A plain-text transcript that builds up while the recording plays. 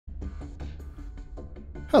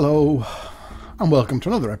Hello, and welcome to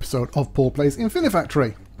another episode of Paul Plays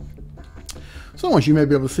Infinifactory. So as you may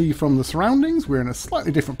be able to see from the surroundings, we're in a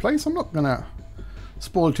slightly different place. I'm not going to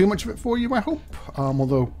spoil too much of it for you, I hope.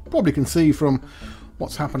 Although probably can see from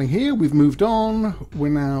what's happening here, we've moved on. We're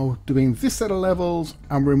now doing this set of levels,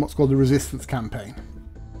 and we're in what's called the Resistance campaign.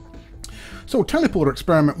 So Teleporter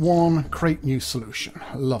Experiment 1, create new solution.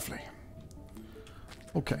 Lovely.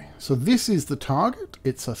 Okay, so this is the target.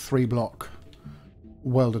 It's a 3-block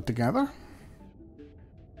welded together.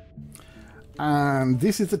 And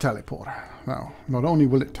this is the teleporter. Now, not only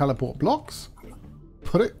will it teleport blocks,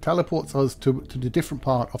 but it teleports us to the different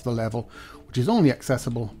part of the level, which is only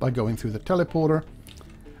accessible by going through the teleporter.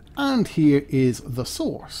 And here is the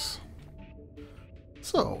source.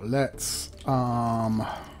 So let's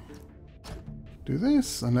do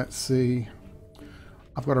this, and let's see.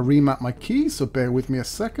 I've got to remap my key, so bear with me a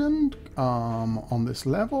second on this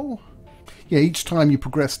level. Yeah, each time you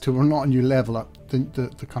progress to not a new level,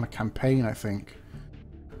 the kind of campaign, I think.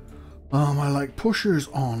 I like pushers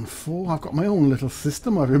on 4. I've got my own little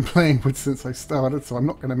system I've been playing with since I started, so I'm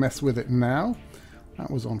not going to mess with it now.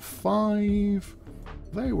 That was on 5.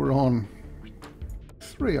 They were on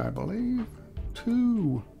 3, I believe.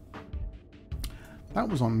 2. That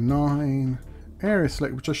was on 9. Area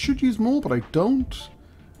select, which I should use more, but I don't.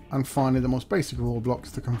 And finally, the most basic of all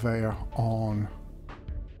blocks, the conveyor on.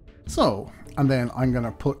 So, and then I'm going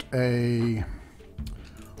to put a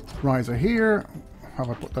riser here. Have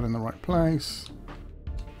I put that in the right place?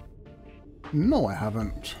 No, I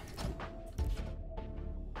haven't.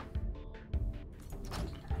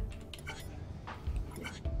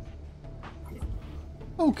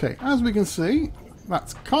 Okay, as we can see,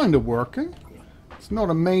 that's kind of working. It's not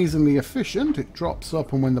amazingly efficient. It drops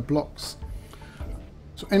up, and when the blocks...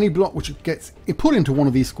 So any block which it gets put into one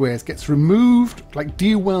of these squares gets removed, like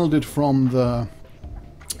de-welded from the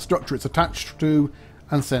structure it's attached to,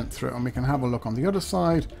 and sent through. And we can have a look on the other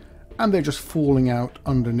side, and they're just falling out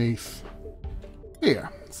underneath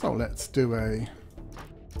here. So let's do a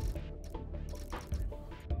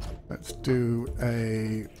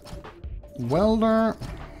welder,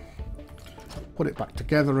 put it back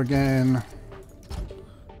together again,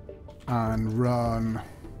 and run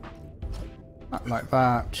that like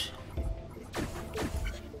that,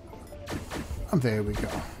 and there we go.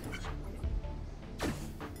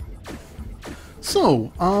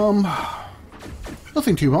 So,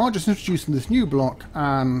 nothing too hard, just introducing this new block,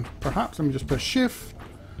 and perhaps let me just press shift.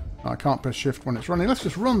 I can't press shift when it's running. Let's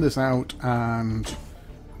just run this out and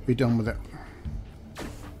be done with it.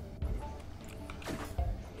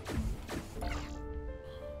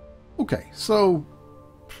 Okay, so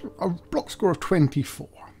a block score of 24.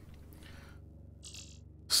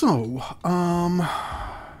 So,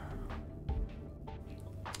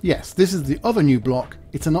 yes, this is the other new block.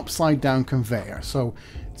 It's an upside down conveyor, so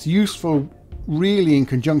it's useful really in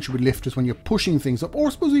conjunction with lifters when you're pushing things up, or I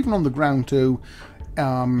suppose even on the ground too.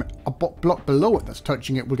 A block below it that's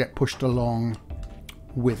touching it will get pushed along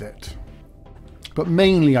with it. But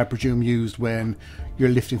mainly, I presume, used when you're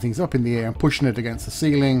lifting things up in the air and pushing it against the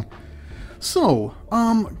ceiling. So,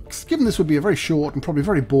 given this would be a very short and probably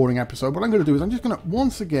very boring episode, what I'm going to do is I'm just going to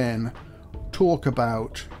once again talk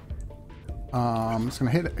about... I'm just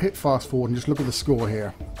going to hit fast forward and just look at the score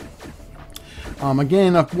here.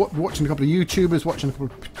 Again, I've watching a couple of YouTubers, watching a couple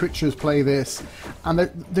of Twitchers play this, and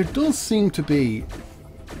there does seem to be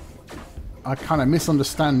a kind of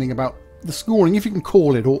misunderstanding about the scoring, if you can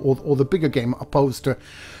call it, or the bigger game, opposed to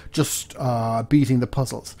just beating the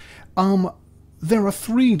puzzles. There are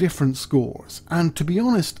 3 different scores, and to be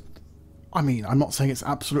honest, I mean, I'm not saying it's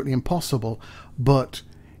absolutely impossible, but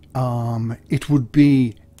it would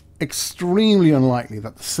be extremely unlikely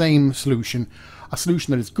that the same solution, a solution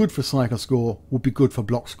that is good for cycle score, would be good for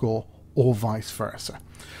block score, or vice versa.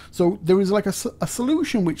 So there is like a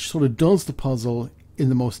solution which sort of does the puzzle in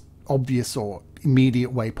the most obvious or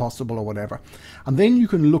immediate way possible, or whatever, and then you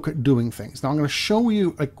can look at doing things. Now I'm going to show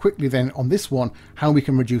you quickly then on this one how we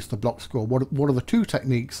can reduce the block score. What are the 2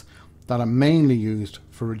 techniques that are mainly used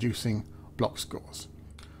for reducing block scores?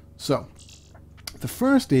 So the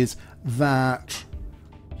first is that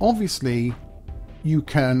obviously you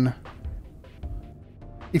can,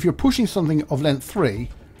 if you're pushing something of length 3,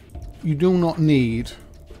 you do not need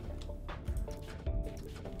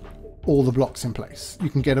all the blocks in place. You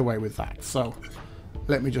can get away with that. So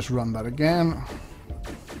let me just run that again.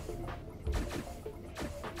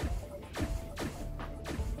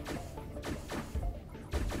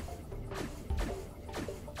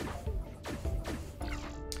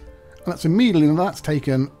 And that's immediately, that's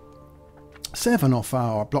taken 7 off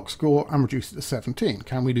our block score and reduced it to 17.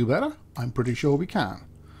 Can we do better? I'm pretty sure we can.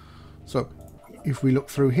 So if we look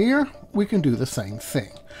through here, we can do the same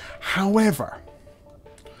thing. However,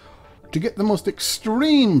 to get the most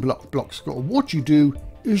extreme block score, what you do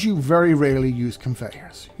is you very rarely use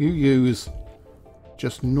conveyors. You use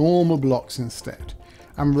just normal blocks instead,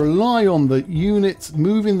 and rely on the units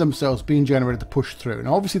moving themselves being generated to push through. And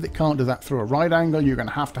obviously they can't do that through a right angle, you're going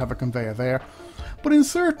to have a conveyor there. But in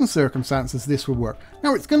certain circumstances this will work.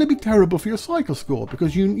 Now it's going to be terrible for your cycle score,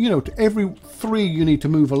 because you know, to every 3 you need to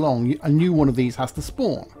move along, a new one of these has to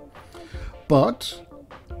spawn. But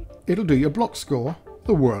it'll do your block score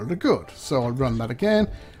the world of good. So I'll run that again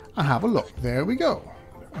and have a look. There we go.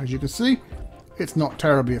 As you can see, it's not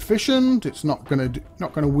terribly efficient. It's not going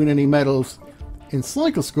to win any medals in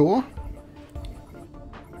cycle score,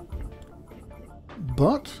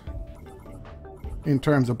 but in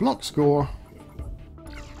terms of block score,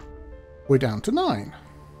 we're down to 9.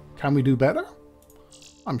 Can we do better?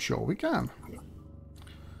 I'm sure we can.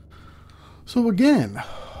 So again,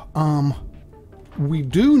 we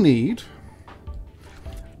do need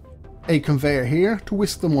a conveyor here to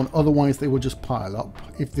whisk them on, otherwise they will just pile up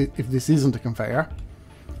if this isn't a conveyor.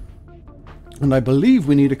 And I believe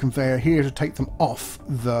we need a conveyor here to take them off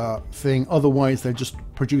the thing, otherwise they just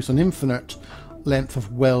produce an infinite length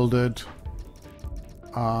of welded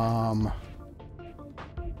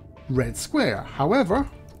red square. However,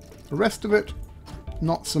 the rest of it,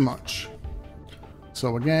 not so much.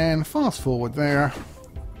 So again, fast forward there.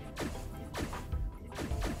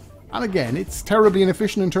 And again, it's terribly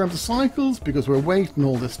inefficient in terms of cycles because we're waiting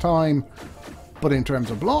all this time, but in terms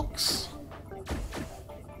of blocks,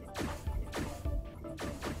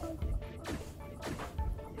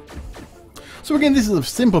 so again, this is a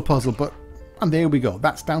simple puzzle, and there we go.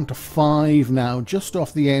 That's down to 5 now, just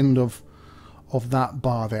off the end of that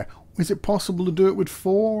bar there. Is it possible to do it with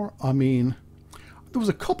 4? I mean, there was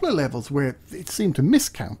a couple of levels where it seemed to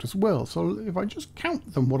miscount as well. So if I just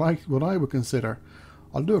count them, what I would consider,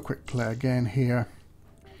 I'll do a quick play again here.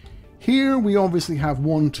 Here we obviously have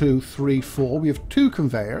 1, 2, 3, 4. We have 2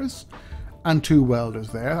 conveyors and 2 welders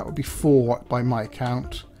there. That would be 4 by my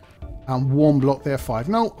count. And 1 block there, 5.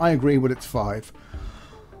 No, I agree with it's 5.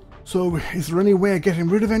 So is there any way of getting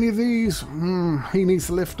rid of any of these? He needs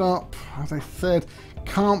to lift up. As I said,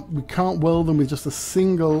 we can't weld them with just a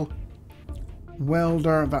single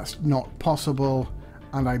welder. That's not possible.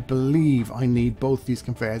 And I believe I need both these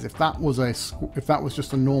conveyors. If that was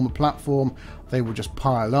just a normal platform, they would just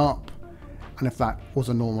pile up. And if that was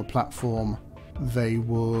a normal platform, they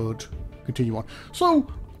would continue on. So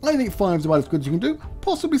I think 5 is about as good as you can do.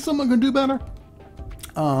 Possibly someone can do better.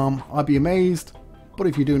 I'd be amazed. But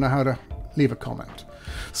if you do know how to, leave a comment.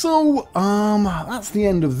 So that's the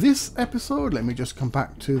end of this episode. Let me just come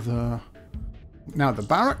back to the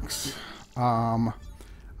barracks and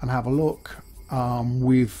have a look.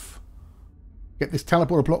 We've get this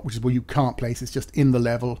teleporter block, which is where you can't place. It's just in the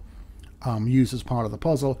level, used as part of the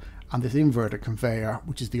puzzle, and this inverted conveyor,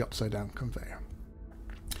 which is the upside down conveyor.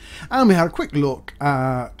 And we had a quick look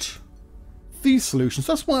at these solutions.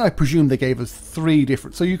 That's why I presume they gave us 3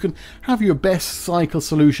 different. So you can have your best cycle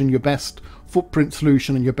solution, your best footprint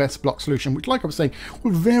solution, and your best block solution, which, like I was saying,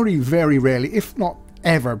 will very, very rarely, if not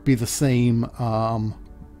ever, be the same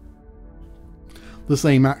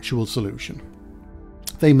actual solution.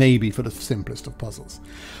 They may be for the simplest of puzzles.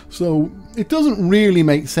 So it doesn't really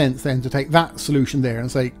make sense then to take that solution there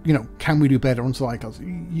and say, you know, can we do better on cycles?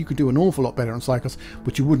 You could do an awful lot better on cycles,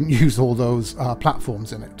 but you wouldn't use all those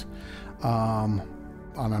platforms in it. And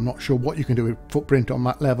I'm not sure what you can do with footprint on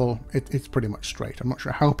that level. It's pretty much straight. I'm not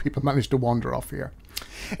sure how people manage to wander off here.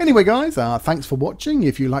 Anyway, guys, thanks for watching.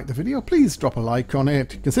 If you liked the video, please drop a like on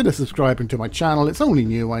it. Consider subscribing to my channel. It's only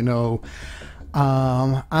new, I know.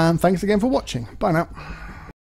 And thanks again for watching. Bye now.